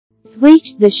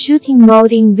Switch the shooting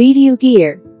mode in video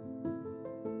gear.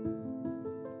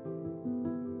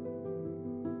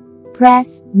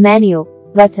 Press Menu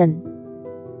button.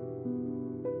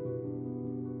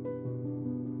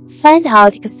 Find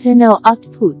out external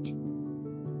output.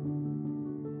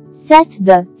 Set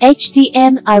the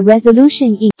HDMI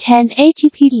resolution in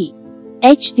 1080p.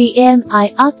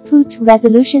 HDMI output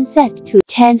resolution set to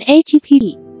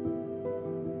 1080p.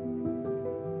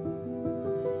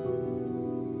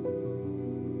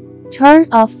 Turn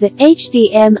off the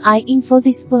HDMI info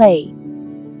display.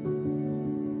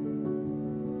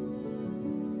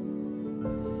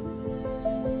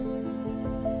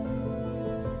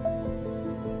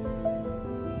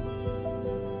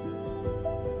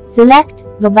 Select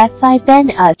the Wi-Fi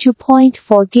band at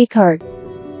 2.4 GHz.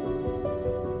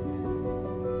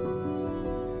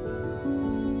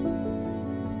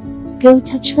 Go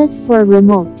to Transfer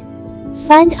Remote.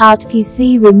 Find out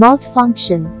PC Remote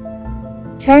function.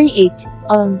 Turn it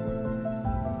on.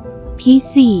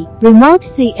 PC Remote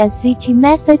CNCT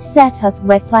method set as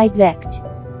Wi-Fi Direct.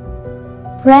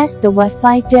 Press the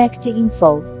Wi-Fi Direct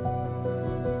info,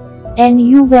 and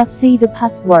you will see the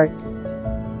password.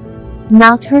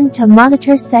 Now turn to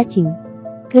Monitor setting.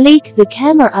 Click the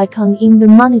camera icon in the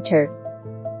monitor.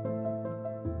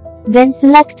 Then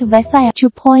select Wi-Fi at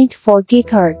 2.4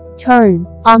 GHz. Turn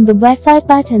on the Wi-Fi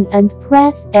button and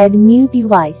press Add New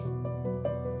Device.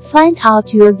 Find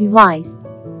out your device.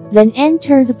 Then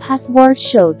enter the password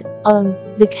showed on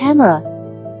the camera.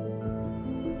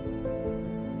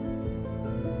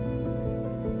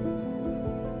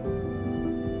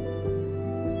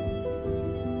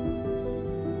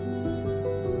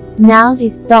 Now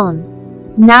it's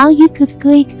done. Now you could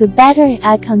click the battery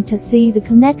icon to see the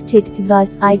connected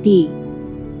device ID.